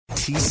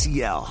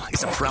TCL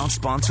is a proud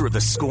sponsor of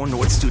the Score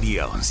North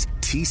Studios.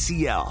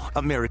 TCL,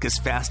 America's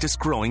fastest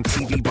growing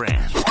TV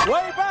brand.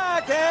 Way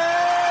back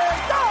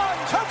and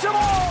done! Touch 'em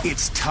all!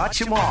 It's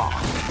Touch 'em All.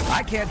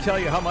 I can't tell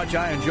you how much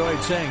I enjoyed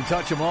saying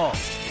touch 'em all.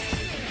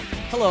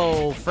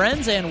 Hello,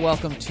 friends, and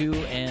welcome to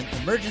an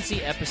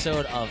emergency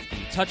episode of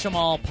the Touch 'em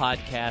All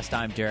podcast.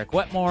 I'm Derek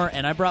Wetmore,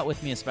 and I brought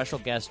with me a special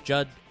guest,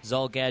 Judd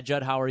Zulgad.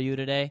 Judd, how are you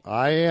today?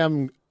 I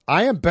am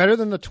better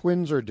than the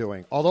Twins are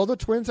doing. Although the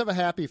Twins have a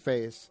happy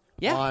face,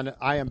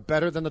 I am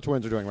better than the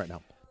Twins are doing right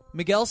now.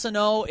 Miguel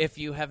Sano, if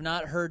you have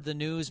not heard the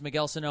news,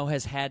 Miguel Sano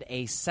has had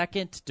a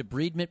second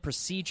debridement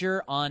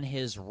procedure on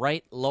his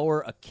right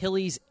lower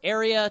Achilles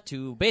area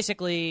to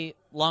basically,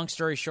 long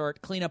story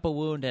short, clean up a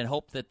wound and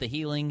hope that the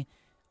healing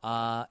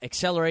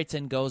accelerates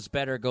and goes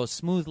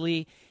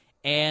smoothly.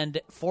 And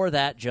for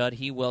that, Judd,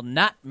 he will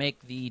not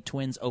make the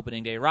Twins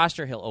opening day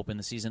roster. He'll open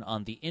the season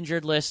on the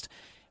injured list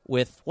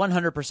with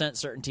 100%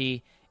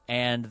 certainty.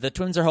 And the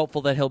Twins are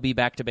hopeful that he'll be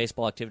back to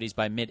baseball activities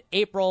by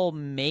mid-April.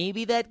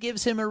 Maybe that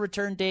gives him a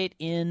return date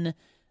in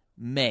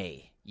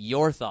May.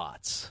 Your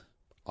thoughts?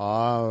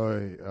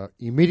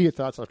 Immediate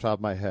thoughts off the top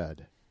of my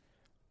head.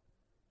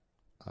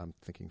 I'm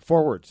thinking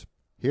forwards.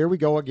 Here we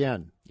go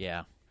again.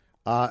 Yeah.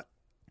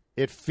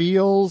 It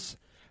feels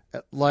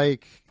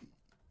like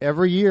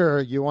every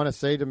year you want to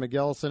say to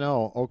Miguel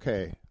Sano,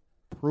 okay,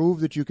 prove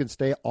that you can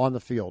stay on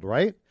the field,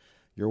 right?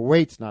 Your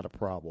weight's not a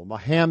problem. A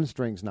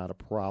hamstring's not a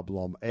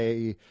problem.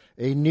 A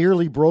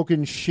nearly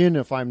broken shin,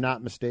 if I'm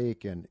not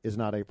mistaken, is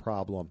not a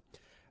problem.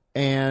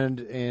 And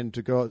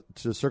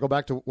to circle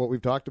back to what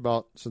we've talked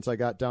about since I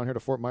got down here to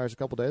Fort Myers a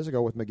couple days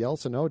ago with Miguel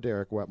Sano,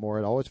 Derek Wetmore,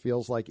 it always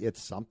feels like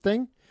it's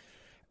something.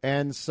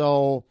 And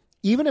so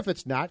even if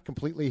it's not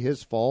completely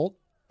his fault,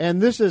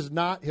 and this is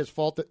not his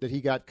fault that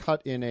he got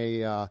cut in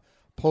a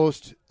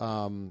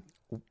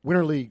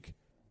post-Winter League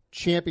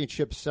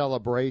championship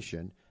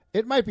celebration,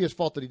 it might be his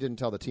fault that he didn't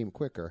tell the team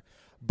quicker.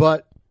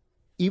 But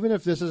even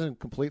if this isn't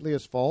completely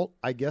his fault,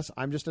 I guess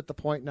I'm just at the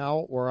point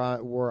now where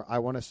I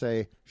want to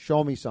say,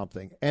 show me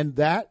something. And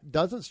that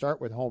doesn't start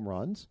with home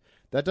runs.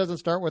 That doesn't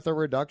start with a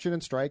reduction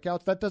in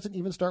strikeouts. That doesn't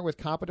even start with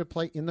competent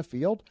play in the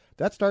field.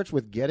 That starts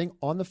with getting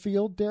on the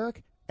field,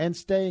 Derek, and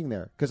staying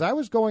there. Because I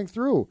was going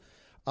through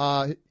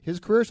his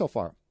career so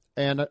far,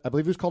 and I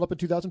believe he was called up in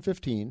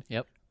 2015.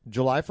 Yep.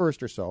 July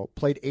 1st or so,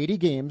 played 80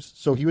 games,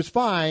 so he was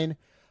fine.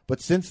 But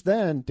since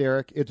then,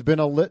 Derek, it's been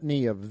a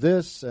litany of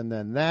this and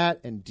then that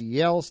and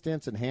DL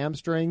stints and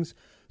hamstrings.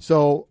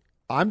 So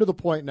I'm to the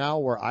point now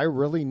where I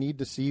really need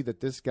to see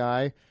that this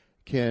guy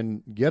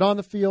can get on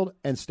the field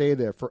and stay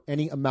there for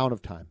any amount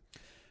of time.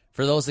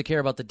 For those that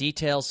care about the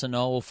details,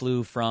 Sano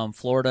flew from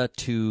Florida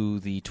to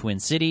the Twin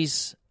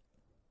Cities.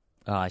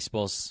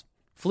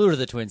 Flew to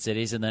the Twin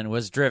Cities and then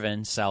was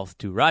driven south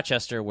to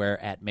Rochester,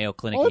 where at Mayo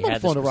Clinic he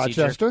had this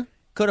procedure. Rochester.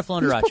 Could have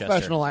flown to Rochester.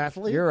 Professional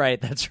athlete. You're right.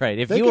 That's right.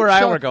 If you or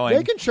I were going,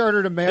 they can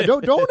charter to man.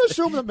 Don't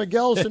assume that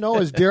Miguel Sano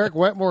is Derek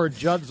Wetmore or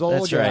Judd Zulgad.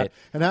 That's right.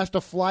 And has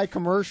to fly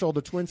commercial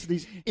to Twin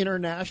Cities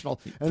International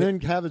and then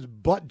have his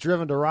butt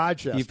driven to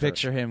Rochester. You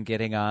picture him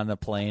getting on the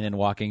plane and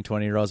walking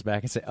 20 rows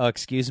back and say, "Oh,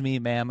 excuse me,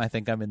 ma'am, I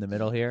think I'm in the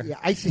middle here." Yeah,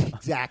 I see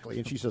exactly.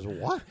 And she says,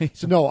 "What?"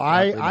 So no,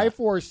 I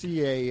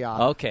foresee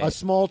a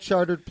small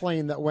chartered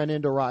plane that went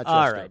into Rochester.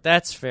 All right,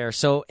 that's fair.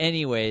 So,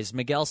 anyways,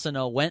 Miguel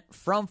Sano went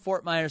from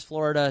Fort Myers,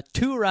 Florida,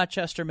 to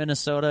Rochester,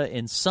 Minnesota,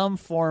 in some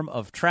form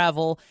of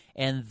travel,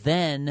 and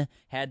then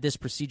had this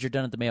procedure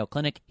done at the Mayo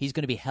Clinic. He's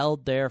going to be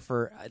held there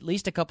for at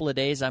least a couple of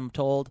days, I'm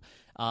told,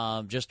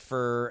 just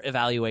for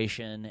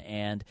evaluation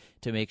and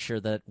to make sure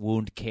that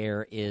wound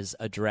care is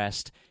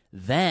addressed.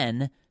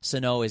 Then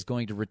Sano is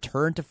going to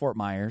return to Fort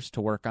Myers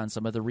to work on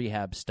some of the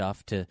rehab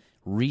stuff to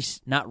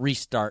not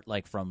restart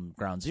like from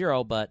ground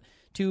zero, but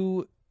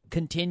to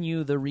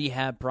continue the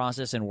rehab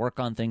process and work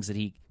on things that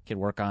he can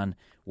work on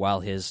while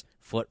his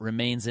foot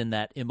remains in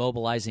that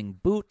immobilizing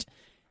boot.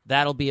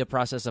 That'll be a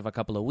process of a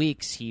couple of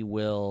weeks. He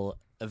will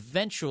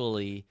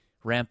eventually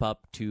ramp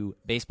up to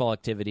baseball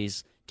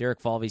activities.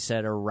 Derek Falvey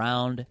said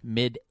around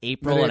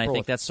mid-April, and I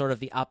think that's sort of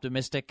the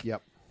optimistic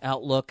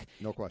outlook.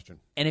 No question.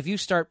 And if you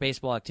start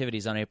baseball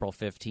activities on April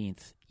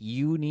 15th,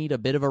 you need a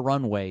bit of a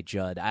runway,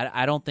 Judd.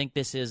 I don't think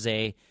this is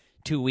a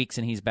 2 weeks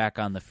and he's back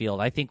on the field.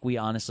 I think we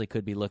honestly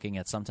could be looking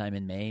at sometime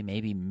in May,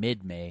 maybe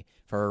mid-May,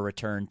 for a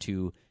return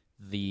to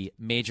the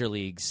major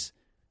leagues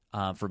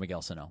for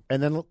Miguel Sano.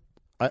 And then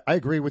I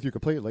agree with you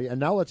completely. And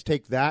now let's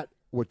take that,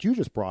 what you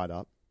just brought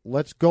up.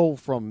 Let's go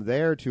from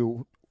there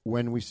to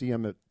when we see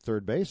him at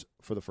third base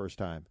for the first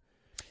time.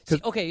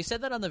 Okay, you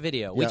said that on the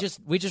video. Yeah.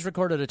 We just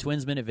recorded a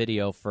Twins Minute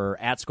video for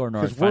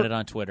 @ScoreNorth. Find it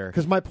on Twitter.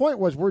 Because my point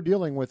was we're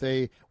dealing with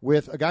a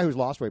guy who's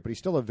lost weight, but he's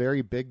still a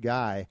very big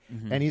guy,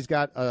 and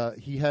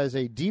he has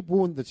a deep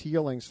wound that's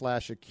healing /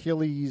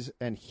 Achilles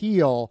and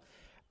heel,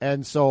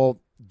 and so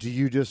do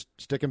you just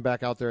stick him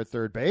back out there at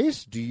third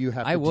base? Do you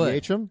have to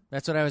DH him?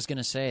 That's what I was going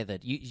to say.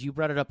 That you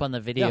brought it up on the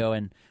video,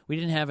 and we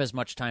didn't have as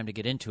much time to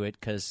get into it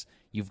because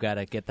You've got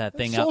to get that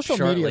thing up Social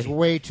shortly. media is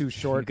way too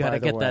short. You've got to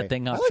get that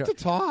thing up. I like to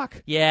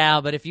talk. Yeah,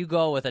 but if you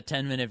go with a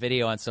 10-minute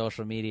video on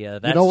social media,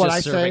 that's what just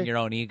I serving say? your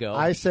own ego.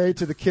 I say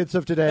to the kids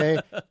of today,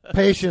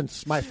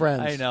 patience, my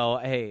friends. I know.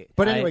 Hey,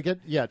 But anyway,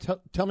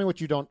 tell me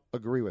what you don't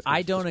agree with.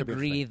 I don't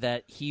agree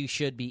that he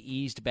should be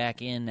eased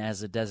back in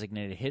as a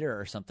designated hitter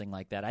or something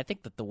like that. I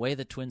think that the way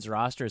the Twins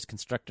roster is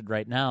constructed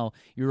right now,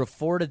 you're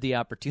afforded the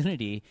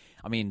opportunity.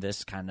 I mean,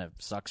 this kind of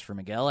sucks for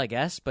Miguel, I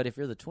guess, but if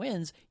you're the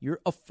Twins, you're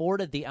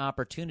afforded the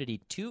opportunity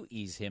to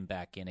ease him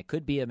back in. It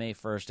could be a May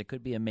 1st. It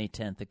could be a May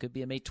 10th. It could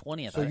be a May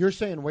 20th. So you're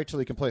saying wait till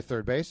he can play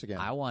third base again?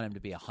 I want him to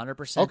be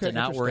 100% and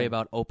not worry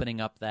about opening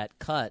up that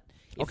cut.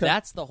 If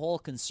that's the whole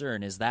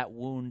concern, is that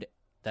wounded,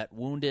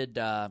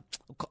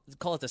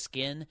 call it the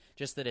skin,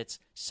 just that it's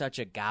such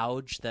a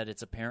gouge that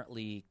it's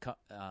apparently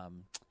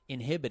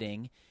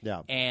inhibiting.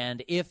 Yeah.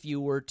 And if you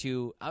were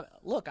to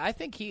look, I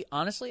think he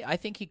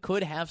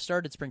could have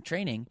started spring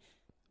training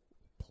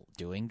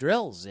doing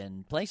drills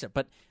in place.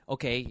 But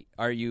okay,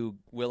 are you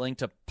willing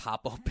to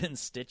pop open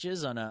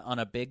stitches on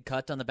a big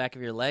cut on the back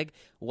of your leg?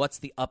 What's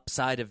the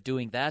upside of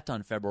doing that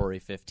on February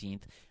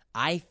 15th?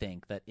 I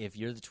think that if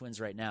you're the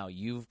Twins right now,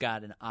 you've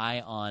got an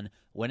eye on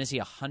when is he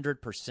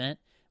 100%?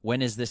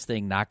 When is this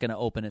thing not going to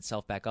open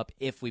itself back up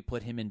if we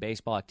put him in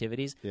baseball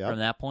activities? Yep. From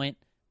that point,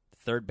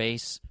 third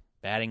base,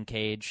 batting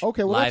cage.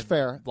 Okay, well, that's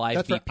fair. Live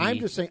that's BP, fair. I'm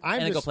just saying.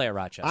 And then go play at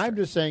Rochester. I'm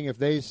just saying if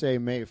they say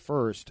May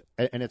 1st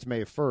and it's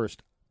May 1st,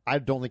 I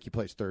don't think he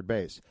plays third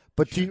base.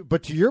 But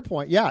to your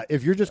point, yeah,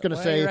 if you're just going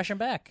to say rush him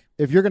back.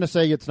 If you're going to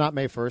say it's not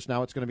May 1st,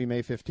 now it's going to be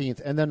May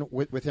 15th, and then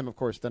with him, of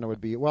course, then it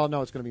would be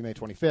no, it's going to be May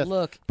 25th.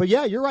 Look, but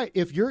yeah, you're right.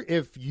 If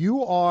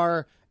you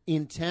are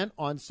intent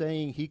on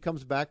saying he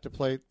comes back to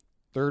play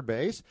third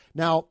base,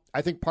 now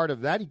I think part of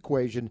that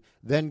equation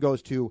then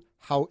goes to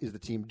how is the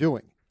team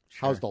doing.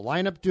 Sure. How's the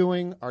lineup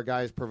doing? Are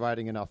guys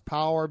providing enough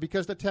power?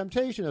 Because the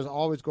temptation is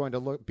always going to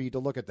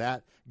look at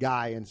that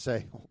guy and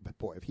say, "Oh, but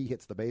boy, if he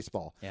hits the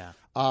baseball." Yeah.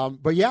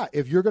 But yeah,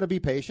 if you're going to be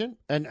patient,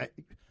 and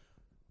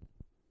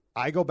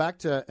I go back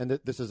to, and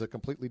this is a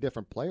completely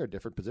different player,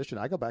 different position.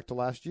 I go back to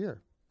last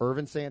year,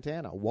 Irvin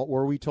Santana. What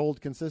were we told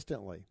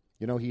consistently?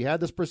 He had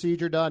this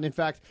procedure done. In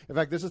fact,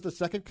 this is the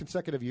second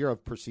consecutive year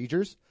of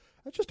procedures.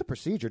 It's just a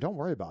procedure. Don't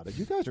worry about it.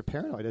 You guys are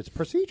paranoid. It's a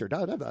procedure.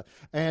 Da, da, da.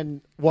 And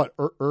what?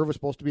 Irv was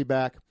supposed to be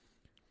back.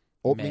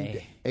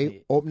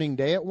 Opening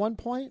day at one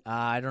point?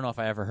 I don't know if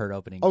I ever heard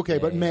opening day.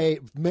 But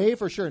May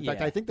for sure. In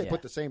fact, I think they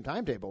put the same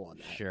timetable on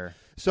that. Sure.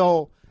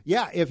 So,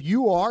 yeah, if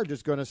you are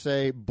just going to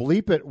say,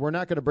 bleep it, we're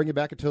not going to bring you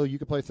back until you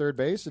can play third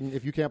base, and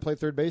if you can't play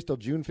third base till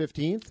June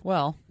 15th,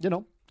 well,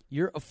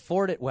 you're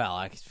afforded.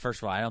 Well,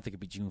 first of all, I don't think it'd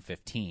be June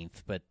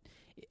 15th, but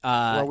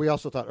we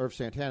also thought Irv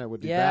Santana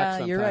would be back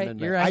sometime you're right, in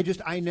May. You're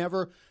right. I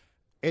never.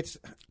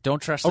 Don't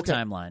trust the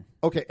timeline.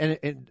 Okay,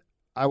 and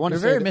I want to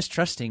say very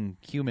mistrusting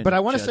human. But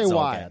I want to say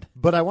why. Zolgad.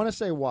 But I want to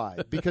say why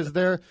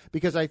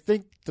because I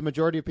think the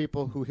majority of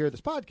people who hear this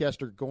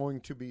podcast are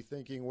going to be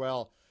thinking,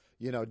 well,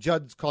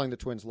 Judd's calling the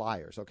Twins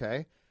liars.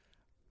 Okay,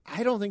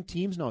 I don't think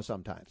teams know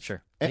sometimes.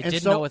 Sure, they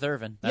did know with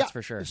Irvin. That's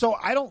for sure. So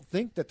I don't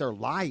think that they're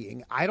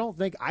lying. I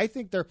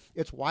think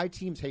it's why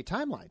teams hate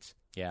timelines.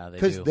 Yeah, they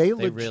do. Because they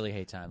really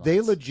hate timelines.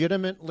 They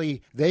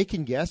legitimately they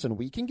can guess and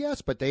we can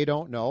guess, but they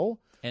don't know.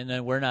 And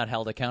then we're not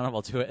held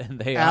accountable to it, and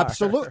they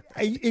Absolutely. are.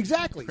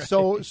 Exactly.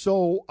 Right.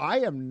 So I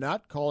am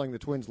not calling the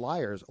Twins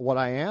liars. What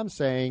I am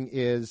saying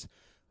is,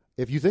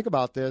 if you think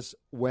about this,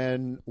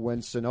 when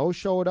Sano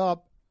showed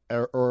up,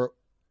 or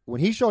when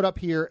he showed up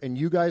here and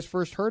you guys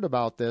first heard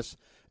about this,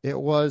 it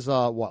was,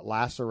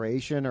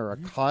 laceration or a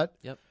cut?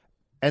 Yep.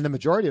 And the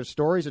majority of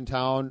stories in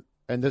town,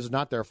 and this is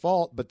not their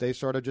fault, but they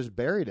sort of just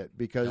buried it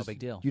because no big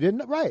deal. You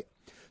didn't, right.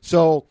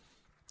 So,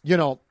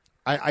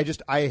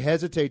 I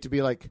hesitate to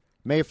be like,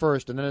 May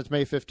 1st, and then it's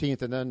May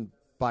 15th, and then,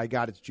 by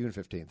God, it's June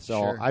 15th.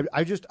 So sure.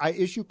 I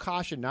issue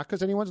caution, not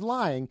because anyone's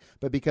lying,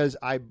 but because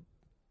I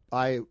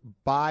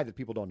buy that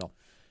people don't know.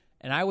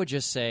 And I would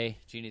just say,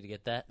 do you need to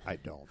get that? I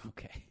don't.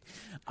 Okay.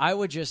 I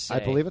would just say. I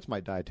believe it's my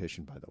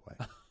dietitian, by the way.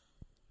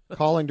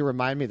 Calling to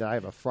remind me that I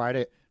have a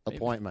Friday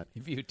appointment.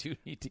 If you do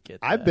need to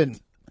get that.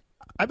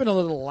 I've been a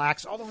little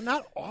lax, although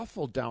not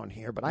awful down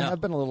here, but I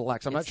have been a little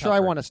lax. I'm not sure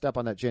tougher. I want to step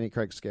on that Jenny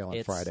Craig scale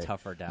on Friday. It's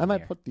tougher down here. I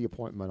might put the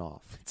appointment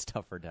off. It's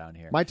tougher down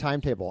here. My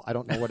timetable, I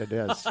don't know what it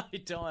is. I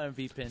don't want to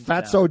be pinned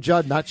Fatso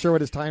Judd, not sure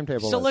what his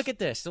timetable is. So look at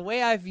this. The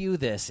way I view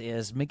this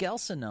is Miguel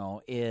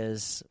Sano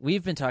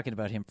we've been talking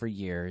about him for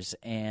years,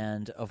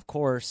 and of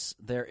course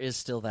there is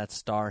still that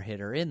star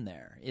hitter in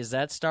there. Is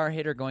that star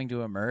hitter going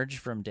to emerge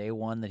from day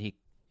one that he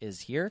is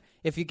here?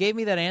 If you gave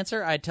me that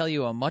answer, I'd tell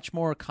you a much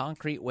more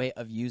concrete way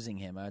of using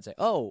him. I would say,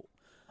 oh,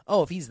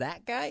 if he's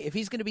that guy, if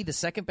he's going to be the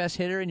second best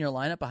hitter in your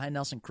lineup behind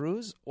Nelson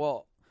Cruz,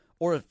 the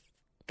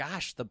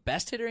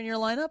best hitter in your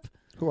lineup?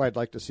 Who I'd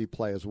like to see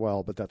play as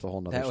well, but that's a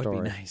whole nother story. That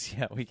would be nice.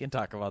 Yeah, we can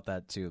talk about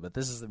that too. But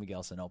this is the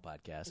Miguel Sano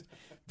podcast.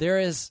 There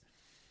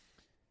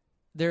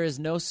is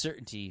no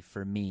certainty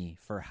for me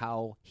for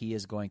how he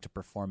is going to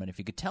perform. And if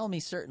you could tell me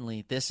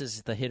certainly this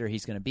is the hitter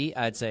he's going to be,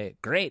 I'd say,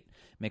 great,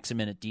 mix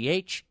him in at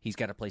DH. He's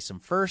got to play some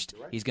first.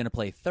 Right. He's going to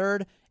play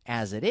third.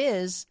 As it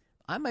is,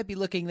 I might be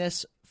looking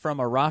this from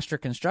a roster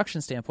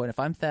construction standpoint. If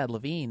I'm Thad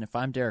Levine, if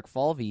I'm Derek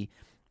Falvey,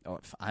 or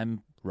if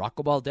I'm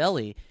Rocco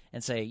Baldelli,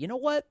 and say, you know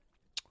what?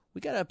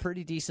 We got a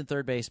pretty decent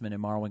third baseman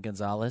in Marwin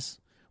Gonzalez.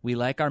 We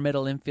like our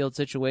middle infield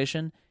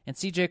situation, and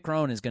C.J.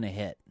 Cron is going to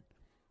hit.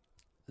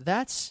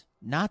 That's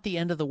not the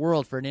end of the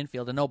world for an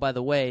infield. And, oh, by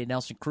the way,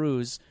 Nelson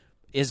Cruz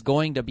is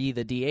going to be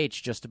the DH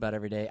just about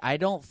every day. I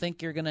don't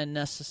think you're going to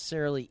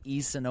necessarily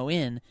ease Sano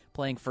in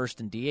playing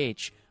first and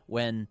DH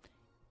when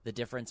the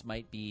difference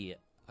might be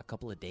a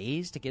couple of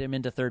days to get him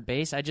into third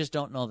base. I just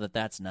don't know that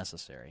that's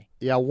necessary.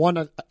 Yeah,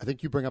 I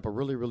think you bring up a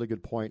really, really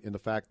good point in the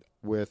fact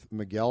with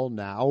Miguel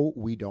now,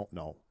 we don't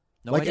know.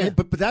 No idea.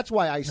 But that's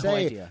why I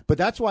say. idea. But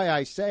that's why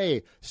I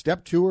say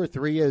step 2 or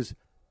 3 is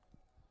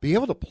be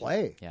able to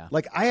play. Yeah.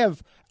 Like I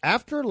have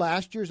after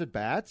last year's at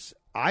bats,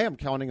 I am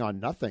counting on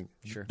nothing.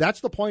 Sure.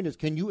 That's the point. Is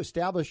can you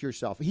establish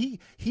yourself? He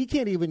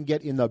can't even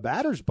get in the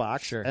batter's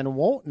box, Sure. and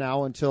won't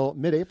now until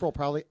mid-April,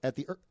 probably at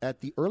the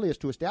earliest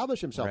to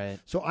establish himself. Right.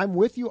 So I'm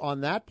with you on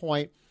that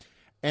point.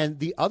 And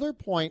the other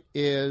point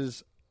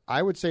is,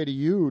 I would say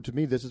to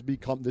me, this has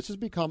become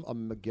a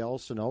Miguel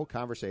Sano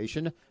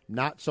conversation,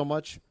 not so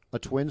much a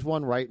Twins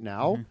one right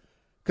now,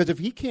 because if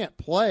he can't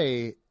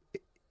play,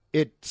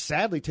 it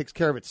sadly takes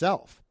care of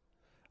itself.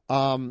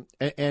 And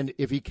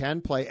if he can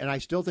play, and I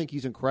still think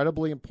he's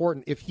incredibly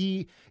important. If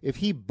he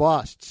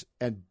busts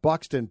and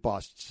Buxton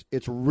busts,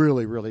 it's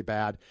really, really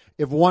bad.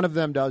 If one of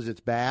them does, it's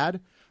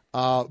bad.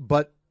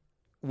 But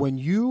when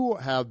you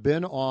have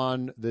been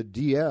on the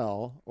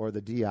DL or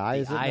the DI,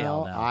 is it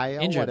now?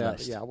 IL, Injured whatever.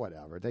 list. Yeah,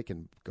 whatever. They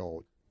can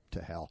go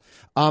to hell.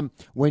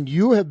 When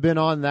you have been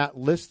on that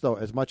list, though,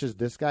 as much as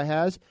this guy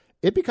has,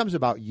 it becomes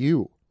about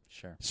you.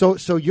 Sure.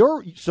 So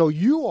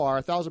you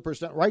are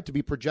 1,000% right to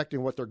be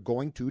projecting what they're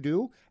going to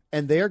do,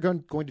 and they are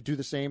going to do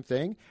the same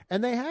thing,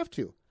 and they have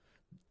to.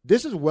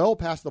 This is well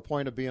past the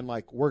point of being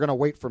like, we're going to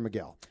wait for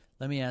Miguel.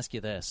 Let me ask you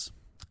this.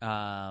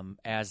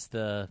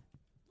 We're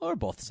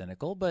both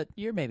cynical, but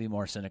you're maybe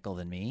more cynical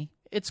than me.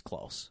 It's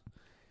close.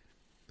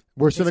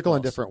 We're cynical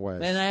in different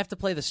ways. And I have to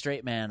play the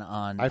straight man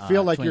on I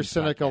feel like Twins you're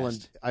cynical,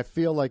 podcast. I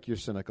feel like you're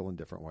cynical in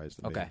different ways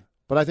than me. Okay.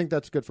 But I think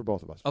that's good for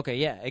both of us. Okay,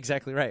 yeah,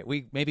 exactly right.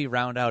 We maybe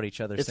round out each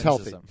other's It's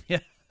cynicism.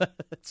 healthy. Yeah,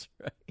 that's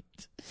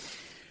right.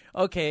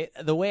 Okay,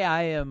 the way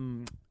I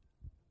am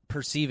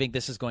perceiving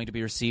this is going to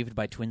be received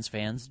by Twins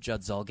fans,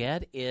 Judd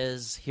Zulgad,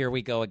 is Here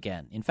We Go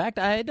Again. In fact,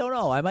 I don't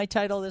know. I might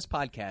title this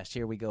podcast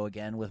Here We Go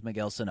Again with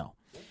Miguel Sano.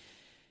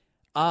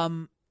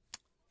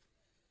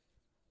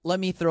 Let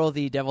me throw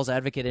the devil's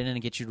advocate in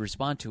and get you to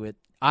respond to it.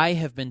 I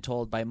have been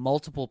told by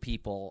multiple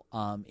people,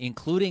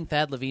 including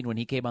Thad Levine when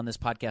he came on this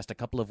podcast a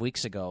couple of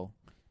weeks ago,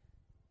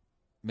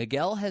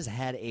 Miguel has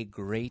had a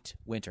great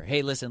winter.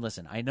 Hey,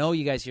 listen. I know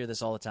you guys hear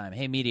this all the time.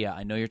 Hey, media,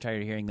 I know you're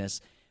tired of hearing this.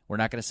 We're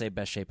not going to say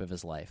best shape of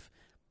his life.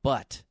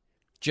 But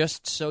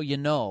just so you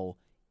know,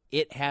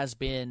 it has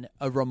been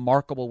a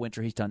remarkable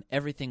winter. He's done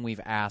everything we've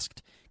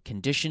asked.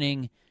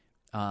 Conditioning,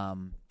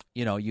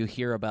 you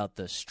hear about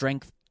the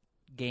strength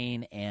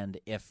gain and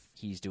if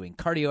he's doing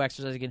cardio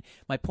exercise again.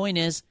 My point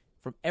is,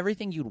 from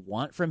everything you'd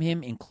want from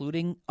him,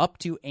 including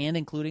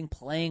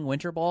playing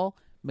winter ball,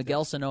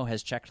 Miguel Sano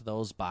has checked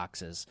those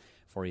boxes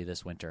for you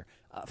this winter.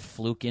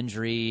 Fluke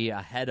injury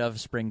ahead of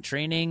spring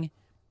training,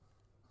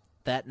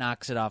 that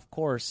knocks it off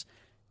course.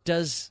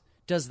 Does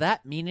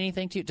that mean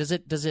anything to you? Does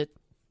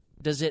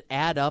it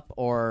add up,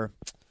 or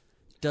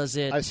does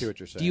it? I see what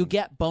you're saying. Do you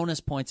get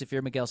bonus points if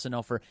you're Miguel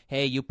Sano for,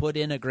 hey, you put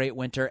in a great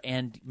winter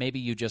and maybe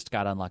you just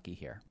got unlucky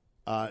here?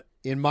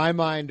 In my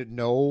mind,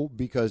 no,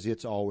 because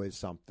it's always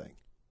something.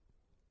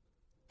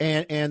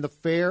 And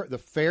the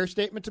fair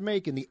statement to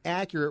make and the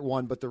accurate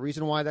one, but the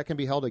reason why that can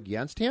be held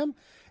against him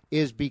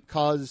is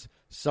because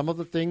some of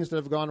the things that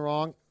have gone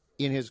wrong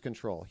in his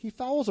control. He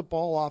fouls a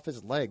ball off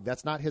his leg.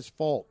 That's not his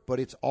fault, but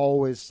it's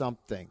always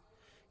something.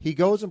 He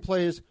goes and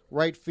plays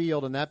right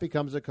field, and that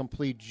becomes a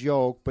complete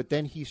joke, but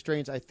then he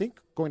strains, I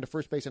think, going to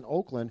first base in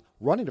Oakland,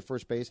 running to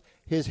first base,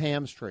 his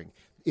hamstring.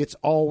 It's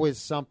always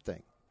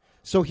something.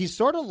 So he's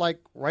sort of like,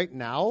 right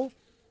now,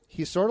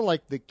 he's sort of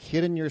like the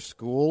kid in your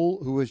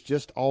school who was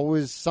just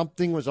always,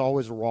 something was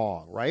always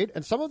wrong, right?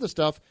 And some of the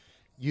stuff,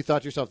 you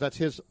thought to yourself, that's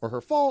his or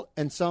her fault,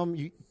 and some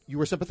you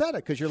were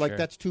sympathetic because you're like,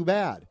 that's too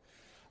bad.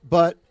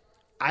 But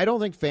I don't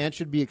think fans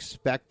should be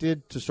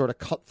expected to sort of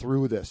cut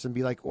through this and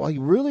be like, well, he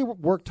really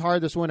worked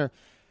hard this winter.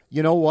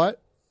 You know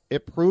what?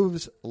 It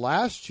proves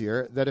last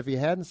year that if he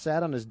hadn't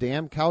sat on his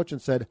damn couch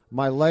and said,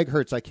 my leg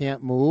hurts, I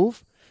can't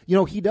move,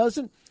 he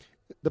doesn't.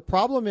 The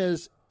problem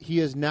is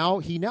he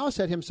now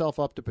set himself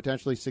up to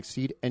potentially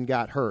succeed and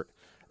got hurt.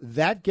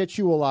 That gets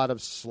you a lot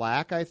of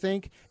slack, I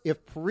think,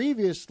 if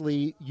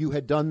previously you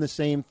had done the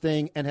same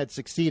thing and had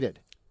succeeded.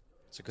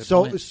 That's a good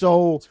point.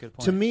 So That's a good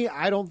point. To me,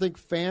 I don't think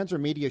fans or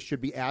media should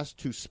be asked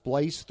to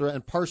splice through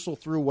and parcel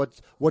through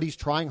what he's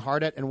trying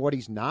hard at and what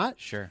he's not.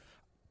 Sure.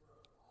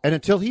 And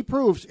until he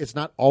proves it's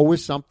not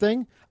always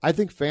something, I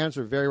think fans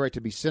are very right to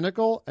be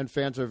cynical, and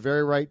fans are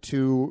very right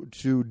to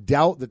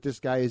doubt that this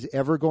guy is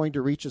ever going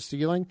to reach a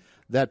ceiling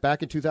that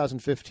back in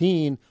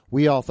 2015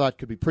 we all thought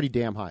could be pretty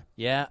damn high.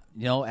 Yeah,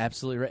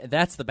 absolutely right.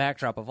 That's the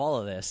backdrop of all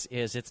of this.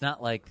 Is it's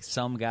not like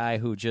some guy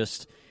who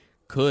just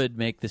could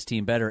make this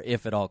team better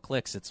if it all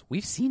clicks.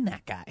 We've seen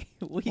that guy.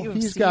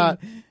 He's got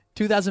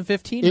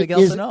 2015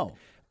 Miguel Sano.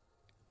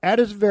 At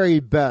his very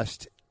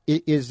best.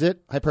 Is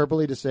it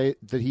hyperbole to say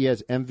that he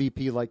has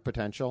MVP-like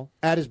potential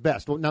at his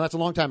best? Well, now, that's a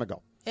long time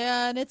ago.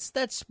 Yeah, and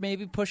that's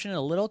maybe pushing it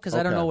a little because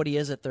I don't know what he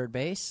is at third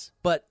base.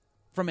 But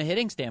from a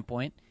hitting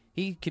standpoint,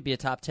 he could be a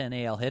top 10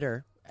 AL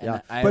hitter,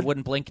 and I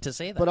wouldn't blink to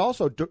say that. But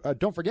also,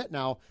 don't forget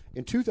now,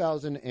 in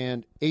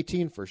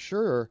 2018 for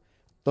sure,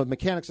 the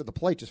mechanics at the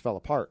plate just fell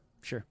apart.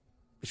 Sure.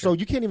 So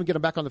you can't even get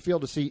him back on the field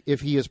to see if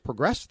he has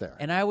progressed there.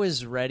 And I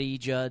was ready,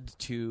 Judd,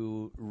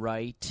 to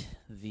write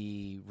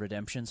the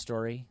redemption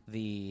story.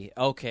 He's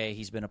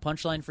been a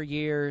punchline for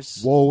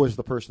years. Woe is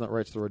the person that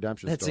writes the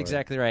redemption story. That's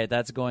exactly right.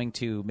 That's going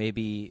to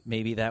maybe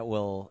that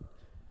will.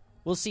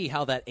 We'll see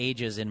how that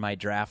ages in my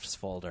drafts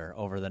folder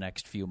over the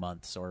next few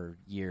months or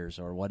years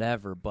or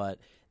whatever. But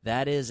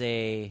that is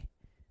it's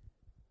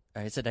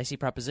a dicey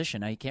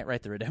proposition. Now you can't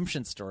write the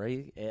redemption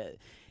story.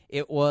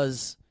 It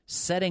was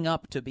setting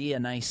up to be a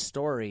nice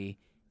story,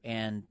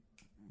 and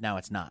now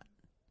it's not.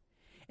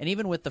 And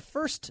even with the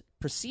first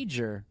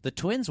procedure, the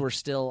Twins were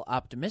still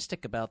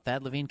optimistic about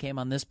that. Levine came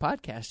on this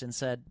podcast and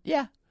said,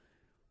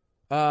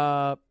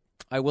 I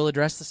will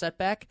address the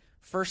setback.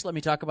 First, let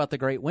me talk about the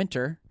great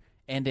winter,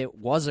 and it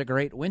was a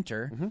great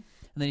winter. Mm-hmm. And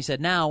then he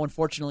said, now,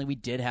 unfortunately, we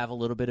did have a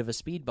little bit of a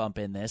speed bump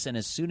in this, and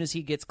as soon as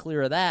he gets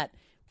clear of that,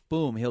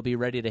 boom, he'll be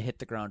ready to hit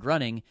the ground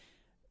running.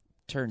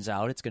 Turns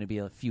out it's going to be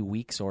a few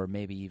weeks or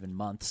maybe even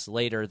months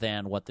later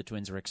than what the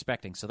Twins were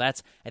expecting. So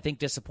that's, I think,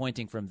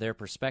 disappointing from their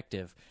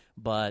perspective.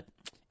 But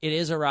it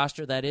is a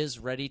roster that is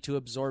ready to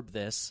absorb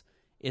this.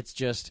 It's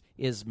just,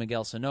 is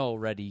Miguel Sano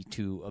ready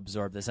to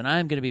absorb this? And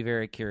I'm going to be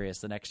very curious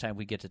the next time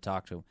we get to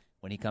talk to him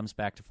when he comes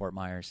back to Fort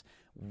Myers.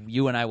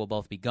 You and I will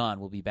both be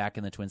gone. We'll be back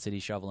in the Twin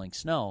Cities shoveling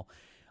snow.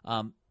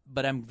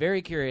 But I'm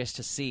very curious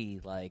to see,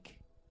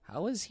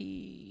 how is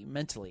he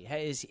mentally?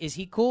 Hey, is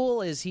he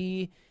cool? Is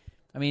he...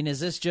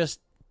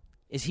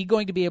 is he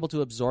going to be able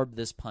to absorb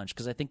this punch?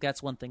 Because I think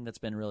that's one thing that's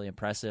been really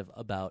impressive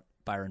about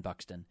Byron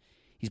Buxton.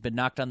 He's been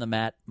knocked on the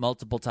mat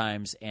multiple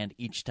times, and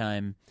each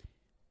time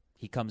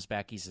he comes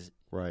back, he's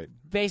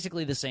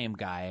basically the same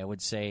guy. I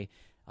would say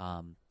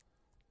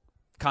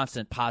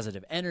constant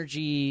positive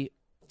energy,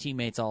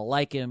 teammates all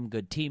like him,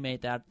 good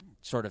teammate, that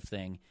sort of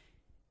thing.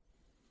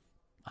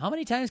 How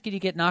many times can you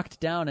get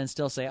knocked down and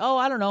still say,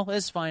 I don't know,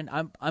 it's fine,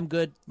 I'm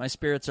good, my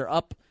spirits are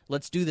up,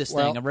 let's do this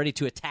thing, I'm ready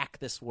to attack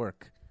this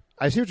work?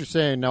 I see what you're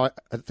saying. Now,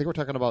 I think we're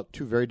talking about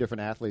two very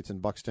different athletes in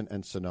Buxton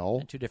and Sano.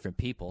 And two different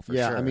people, for sure.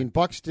 Yeah, I mean,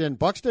 Buxton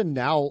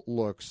now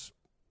looks,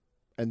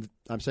 and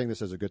I'm saying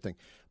this as a good thing,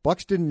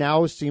 Buxton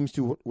now seems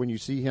to, when you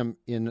see him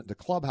in the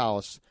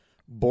clubhouse,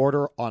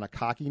 border on a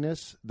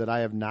cockiness that I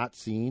have not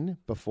seen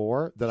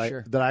before, that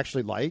I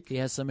actually like. He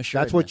has some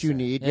assurance. That's what you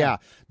need. Yeah.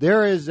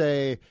 There is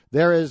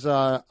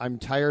I'm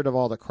tired of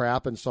all the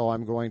crap, and so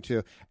I'm going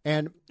to,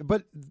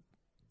 but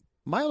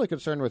my only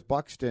concern with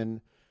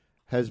Buxton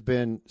has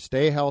been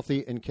stay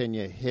healthy and can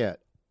you hit.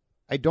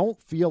 I don't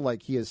feel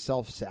like he is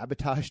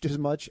self-sabotaged as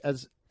much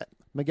as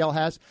Miguel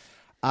has.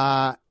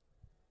 But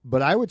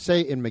I would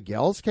say in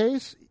Miguel's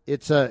case,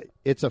 it's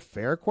a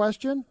fair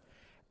question.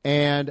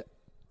 And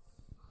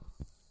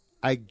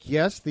I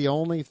guess the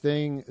only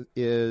thing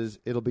is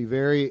it'll be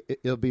very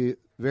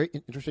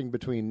interesting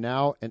between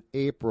now and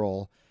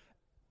April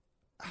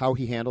how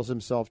he handles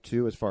himself,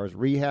 too, as far as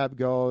rehab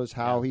goes,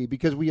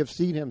 because we have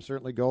seen him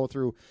certainly go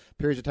through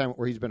periods of time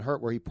where he's been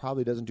hurt, where he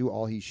probably doesn't do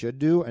all he should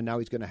do, and now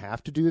he's going to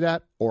have to do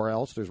that, or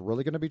else there's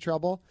really going to be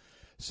trouble.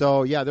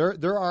 So, yeah,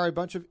 there are a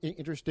bunch of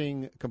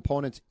interesting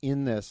components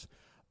in this,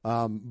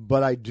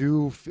 but I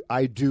do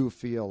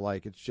feel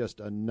like it's just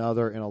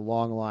another in a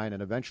long line,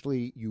 and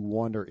eventually you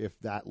wonder if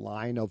that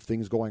line of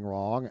things going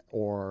wrong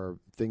or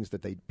things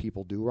that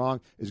people do wrong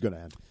is going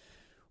to end.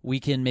 We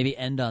can maybe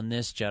end on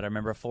this, Judd. I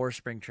remember 4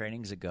 spring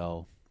trainings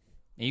ago,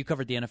 and you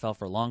covered the NFL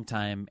for a long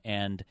time,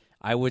 and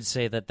I would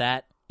say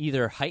that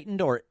either heightened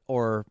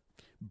or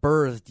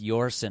birthed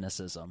your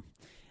cynicism,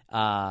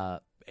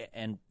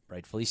 and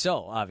rightfully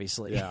so,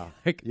 obviously. Yeah,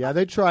 yeah.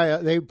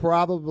 They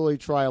probably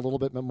try a little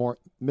bit more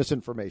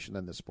misinformation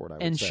than this sport, I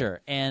would say. Sure,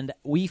 and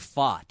we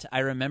fought. I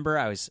remember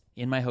I was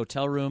in my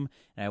hotel room,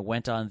 and I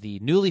went on the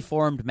newly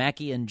formed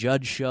Mackey and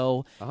Judd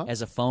show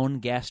as a phone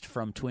guest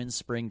from Twins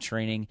spring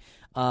training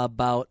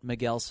about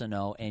Miguel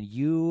Sano, and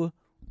you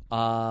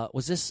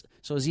was this?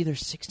 So it was either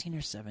 16 or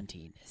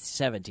 17.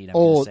 17, I'm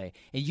going to say,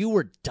 and you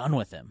were done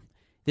with him.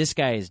 This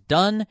guy is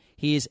done.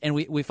 And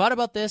we fought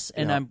about this,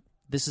 and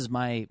this is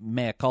my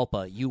mea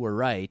culpa. You were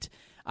right.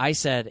 I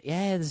said,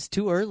 this is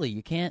too early.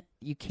 You can't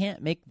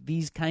make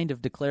these kind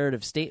of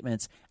declarative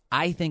statements.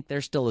 I think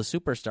there's still a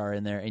superstar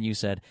in there. And you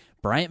said,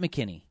 Bryant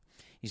McKinney.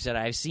 You said,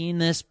 I've seen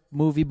this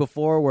movie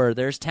before where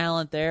there's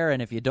talent there,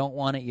 and if you don't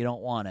want it, you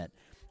don't want it.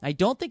 I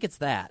don't think it's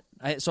that.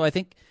 So I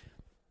think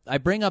I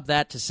bring up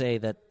that to say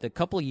that the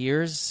couple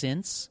years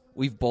since,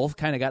 we've both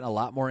kind of gotten a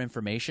lot more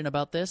information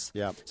about this.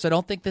 Yeah. So I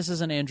don't think this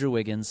is an Andrew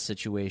Wiggins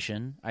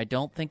situation. I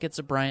don't think it's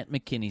a Bryant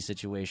McKinney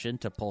situation,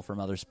 to pull from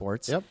other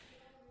sports. Yep.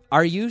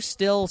 Are you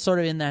still sort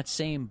of in that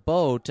same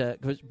boat?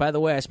 'Cause, by the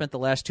way, I spent the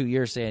last 2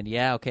 years saying,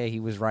 yeah, okay, he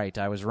was right,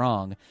 I was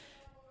wrong.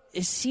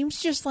 It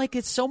seems just like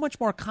it's so much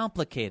more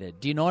complicated.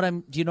 Do you know what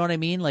I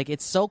mean? Like,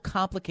 it's so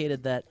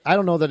complicated that I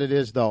don't know that it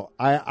is, though.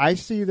 I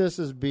see this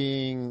as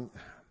being.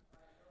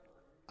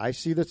 I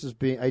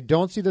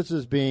don't see this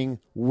as being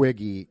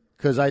Wiggy,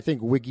 because I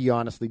think Wiggy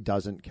honestly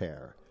doesn't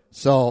care.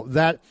 So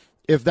that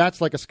if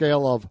that's like a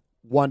scale of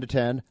 1 to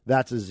 10,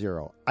 that's a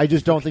 0. I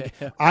just don't think.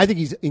 I think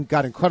he's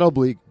got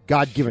incredibly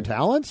God-given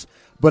talents,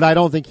 but I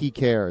don't think he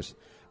cares.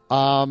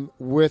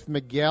 With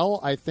Miguel,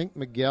 I think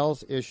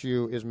Miguel's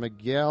issue is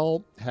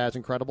Miguel has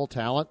incredible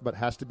talent, but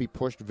has to be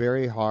pushed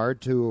very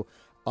hard to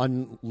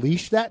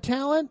unleash that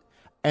talent,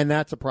 and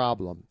that's a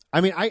problem.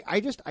 I mean, I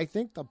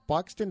think the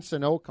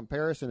Buxton-Sano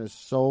comparison is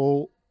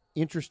so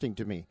interesting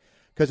to me,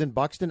 because in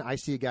Buxton, I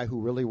see a guy who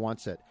really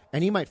wants it,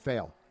 and he might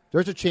fail.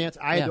 There's a chance.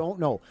 I don't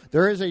know.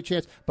 There is a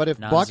chance, but if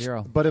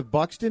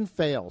Buxton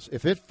fails,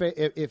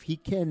 if he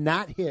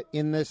cannot hit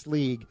in this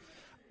league,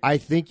 I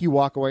think you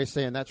walk away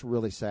saying that's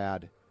really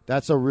sad.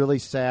 That's a really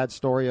sad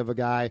story of a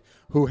guy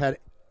who had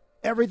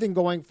everything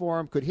going for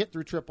him, could hit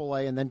through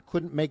AAA, and then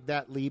couldn't make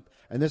that leap.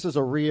 And this is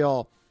a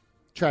real,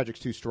 tragic's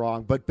too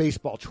strong, but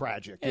baseball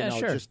tragic. Yeah,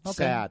 sure. Just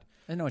sad.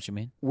 I know what you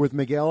mean. With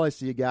Miguel, I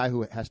see a guy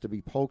who has to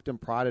be poked and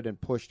prodded and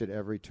pushed at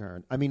every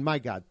turn. I mean, my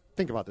God,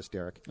 think about this,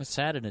 Derek. It's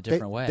sad in a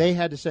different way. They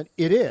had to send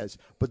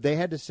but they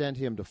had to send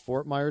him to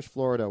Fort Myers,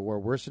 Florida, where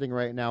we're sitting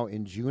right now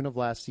in June of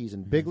last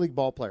season. Big league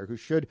ball player who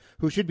should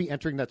be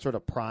entering that sort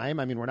of prime.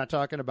 I mean, we're not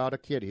talking about a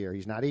kid here.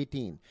 He's not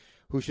 18.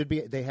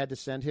 They had to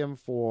send him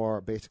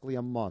for basically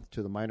a month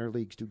to the minor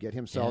leagues to get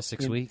himself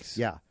 6 weeks.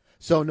 Yeah.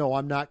 So no,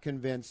 I'm not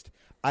convinced.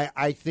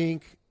 I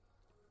think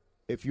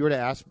if you were to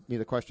ask me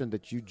the question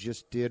that you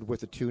just did with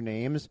the two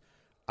names,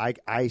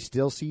 I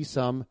still see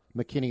some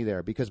McKinney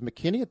there, because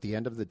McKinney at the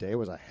end of the day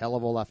was a hell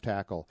of a left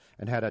tackle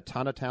and had a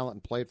ton of talent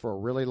and played for a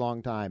really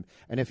long time.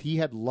 And if he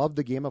had loved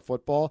the game of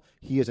football,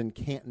 he is in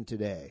Canton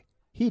today.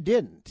 He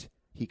didn't.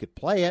 He could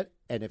play it,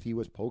 and if he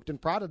was poked and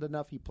prodded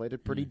enough, he played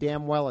it pretty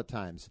damn well at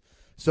times.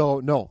 So,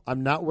 no,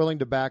 I'm not willing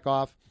to back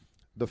off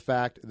the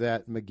fact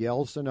that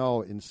Miguel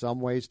Sano, in some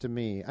ways to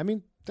me, I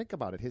mean, think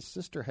about it. His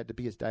sister had to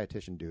be his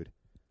dietitian, dude.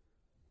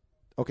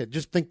 Okay,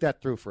 just think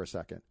that through for a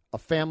second. A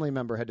family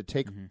member had to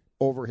take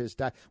over his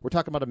diet. We're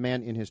talking about a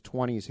man in his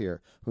 20s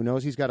here who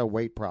knows he's got a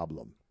weight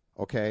problem,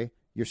 okay?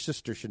 Your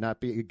sister should not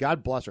be –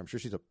 God bless her. I'm sure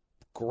she's a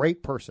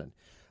great person.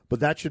 But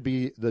that should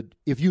be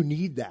if you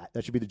need that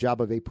should be the job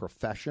of a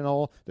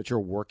professional that you're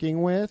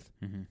working with.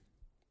 Mm-hmm.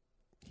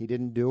 He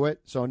didn't do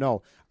it. So,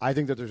 no, I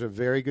think that there's a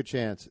very good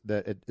chance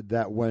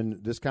that when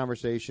this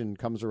conversation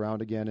comes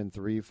around again in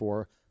 3,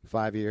 4,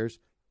 5 years,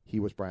 he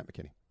was Bryant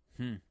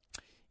McKinney.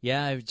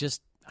 Yeah,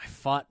 I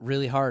fought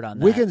really hard on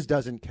that. Wiggins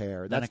doesn't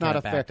care. That's not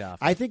a fair. Off.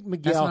 I think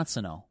Miguel. That's not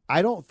Sano.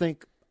 I don't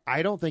think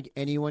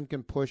anyone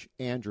can push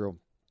Andrew.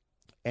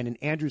 And in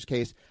Andrew's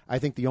case, I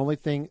think the only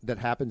thing that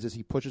happens is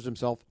he pushes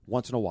himself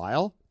once in a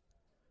while.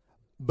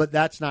 But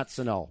that's not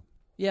Sano.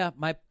 Yeah,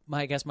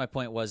 I guess my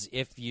point was,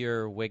 if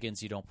you're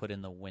Wiggins, you don't put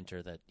in the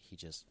winter that he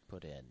just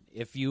put in.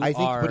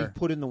 But he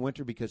put in the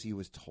winter because he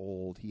was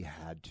told he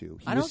had to.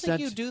 I don't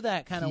think you do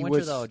that kind of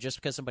winter though, just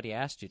because somebody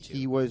asked you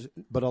to.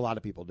 But a lot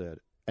of people did,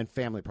 and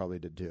family probably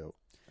did too.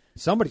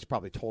 Somebody's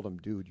probably told him,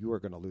 dude, you are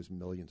going to lose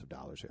millions of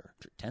dollars here.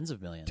 Tens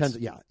of millions.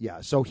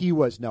 Yeah. So he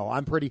was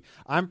I'm pretty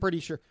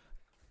sure.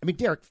 I mean,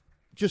 Derek,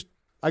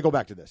 I go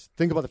back to this.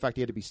 Think about the fact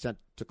he had to be sent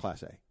to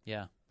Class A.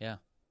 Yeah.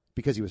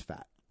 Because he was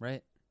fat.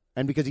 Right.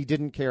 And because he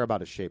didn't care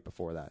about his shape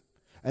before that.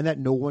 And that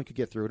no one could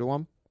get through to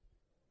him.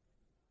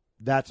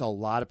 That's a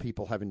lot of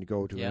people having to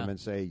go to him and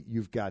say,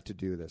 you've got to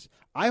do this.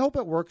 I hope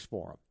it works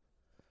for him.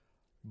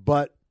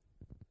 But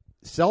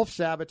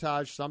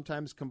self-sabotage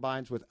sometimes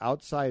combines with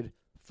outside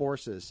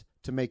forces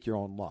to make your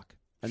own luck.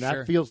 And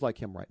that feels like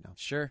him right now.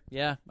 Sure,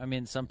 yeah. I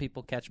mean, some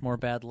people catch more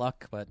bad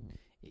luck, but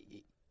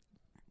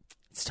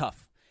it's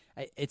tough.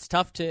 It's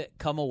tough to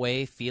come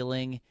away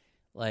feeling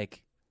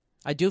like –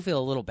 I do feel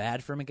a little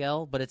bad for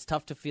Miguel, but it's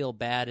tough to feel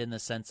bad in the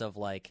sense of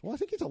like... Well, I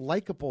think he's a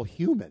likable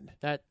human.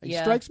 He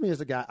strikes me as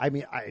a guy... I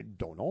mean, I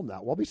don't know him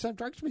that well, but he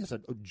strikes me as a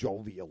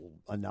jovial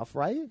enough,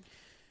 right?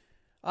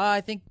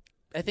 I think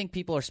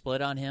people are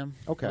split on him.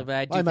 Okay.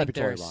 But I might be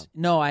totally wrong.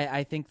 No,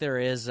 I think there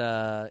is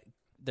a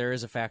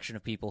faction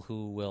of people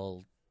who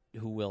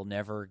will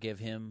never give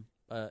him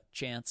a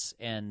chance,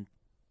 and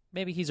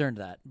maybe he's earned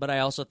that. But I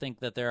also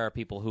think that there are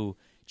people who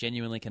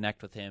genuinely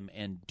connect with him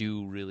and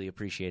do really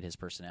appreciate his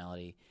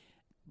personality.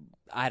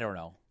 I don't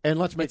know. And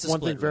let's make one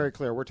thing very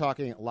clear. We're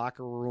talking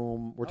locker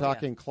room. We're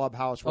talking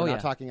clubhouse. We're not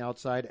talking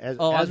outside.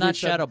 I'm not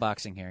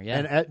shadowboxing here.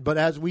 Yeah. But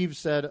as we've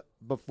said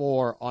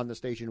before on the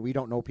station, we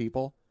don't know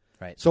people.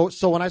 Right. So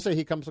when I say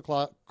he comes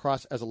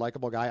across as a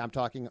likable guy, I'm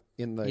talking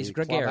in the He's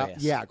clubhouse.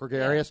 gregarious. Yeah,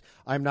 gregarious.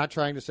 Yeah. I'm not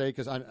trying to say,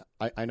 because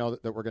I know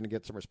that we're going to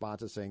get some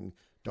responses saying,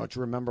 don't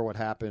you remember what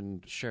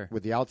happened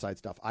with the outside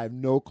stuff? I have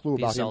no clue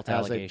about him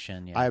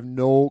I have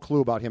no clue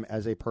about him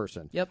as a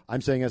person. Yep.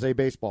 I'm saying as a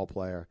baseball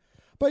player.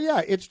 But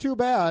yeah, it's too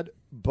bad.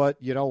 But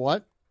you know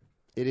what?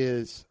 It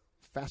is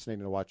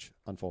fascinating to watch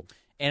unfold.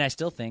 And I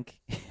still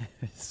think,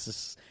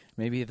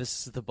 maybe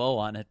this is the bow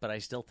on it, but I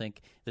still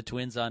think the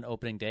Twins on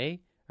opening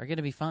day are going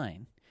to be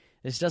fine.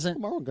 This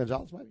doesn't. Marlon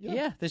Gonzalez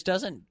might, this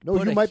doesn't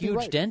put a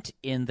huge dent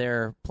in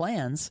their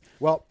plans.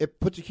 Well,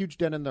 it puts a huge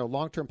dent in their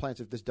long-term plans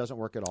if this doesn't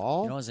work at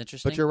all. You know what's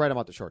interesting? But you're right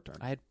about the short term.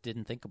 I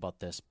didn't think about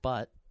this,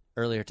 but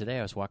earlier today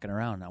I was walking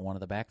around on one of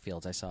the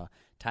backfields. I saw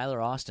Tyler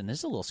Austin. This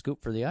is a little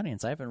scoop for the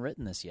audience. I haven't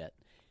written this yet.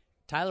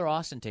 Tyler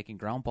Austin taking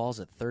ground balls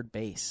at third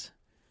base.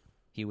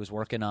 He was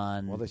working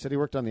on. Well, they said he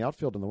worked on the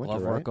outfield in the winter,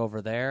 right? Work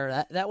over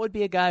there. That would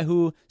be a guy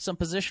who some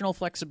positional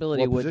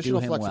flexibility would do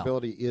him well. Positional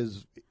flexibility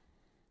is.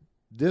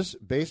 This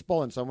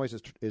baseball, in some ways,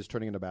 is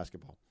turning into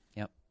basketball.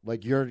 Yep.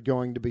 Like you're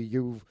going to be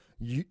you're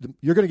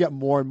going to get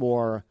more and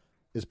more.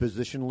 Is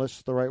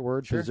positionless the right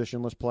word? Sure.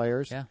 Positionless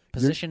players. Yeah.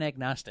 Position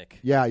agnostic.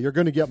 Yeah, you're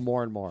going to get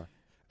more and more.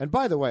 And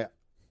by the way,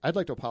 I'd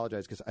like to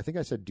apologize because I think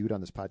I said "dude" on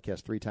this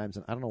podcast 3 times,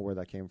 and I don't know where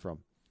that came from.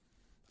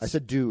 I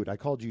said "dude." I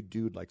called you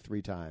 "dude" like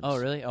 3 times. Oh,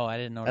 really? Oh, I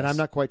didn't notice. And I'm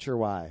not quite sure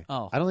why.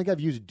 Oh. I don't think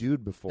I've used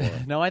 "dude" before.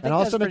 No, I think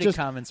that's pretty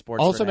common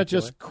sports. All of a sudden, it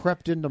just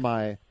crept into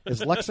my.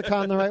 Is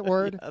lexicon the right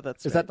word? Yeah,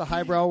 that's is right. that the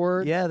highbrow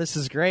word? Yeah, this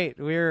is great.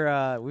 We've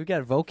got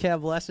a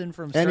vocab lesson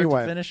from start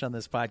to finish on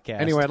this podcast.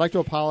 Anyway, I'd like to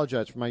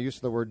apologize for my use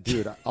of the word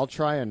 "dude." I'll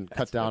try and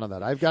cut down on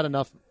that. I've got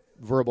enough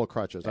verbal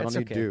crutches. I don't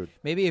need "dude."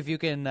 Maybe if you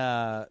can,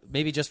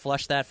 maybe just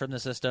flush that from the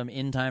system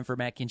in time for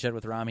Matt Kinshed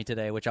with Rami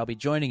today, which I'll be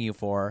joining you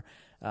for.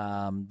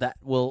 I'm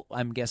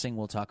guessing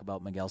we'll talk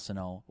about Miguel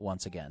Sano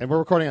once again. And we're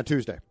recording on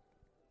Tuesday.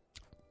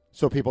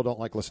 So people don't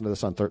listen to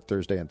this on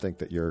Thursday and think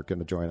that you're going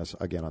to join us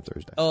again on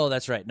Thursday. Oh,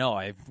 that's right.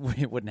 No,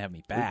 we wouldn't have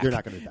me back. You're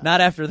not going to be back.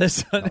 Not after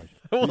this one.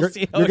 No. We'll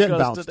see how it goes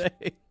bounced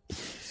today.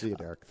 See you,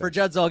 Derek. For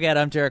Judd Zolgad,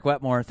 I'm Derek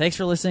Wetmore. Thanks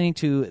for listening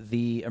to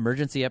the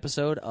emergency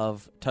episode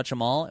of Touch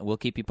 'Em All. We'll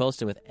keep you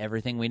posted with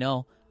everything we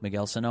know,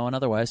 Miguel Sano and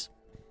otherwise.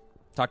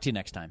 Talk to you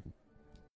next time.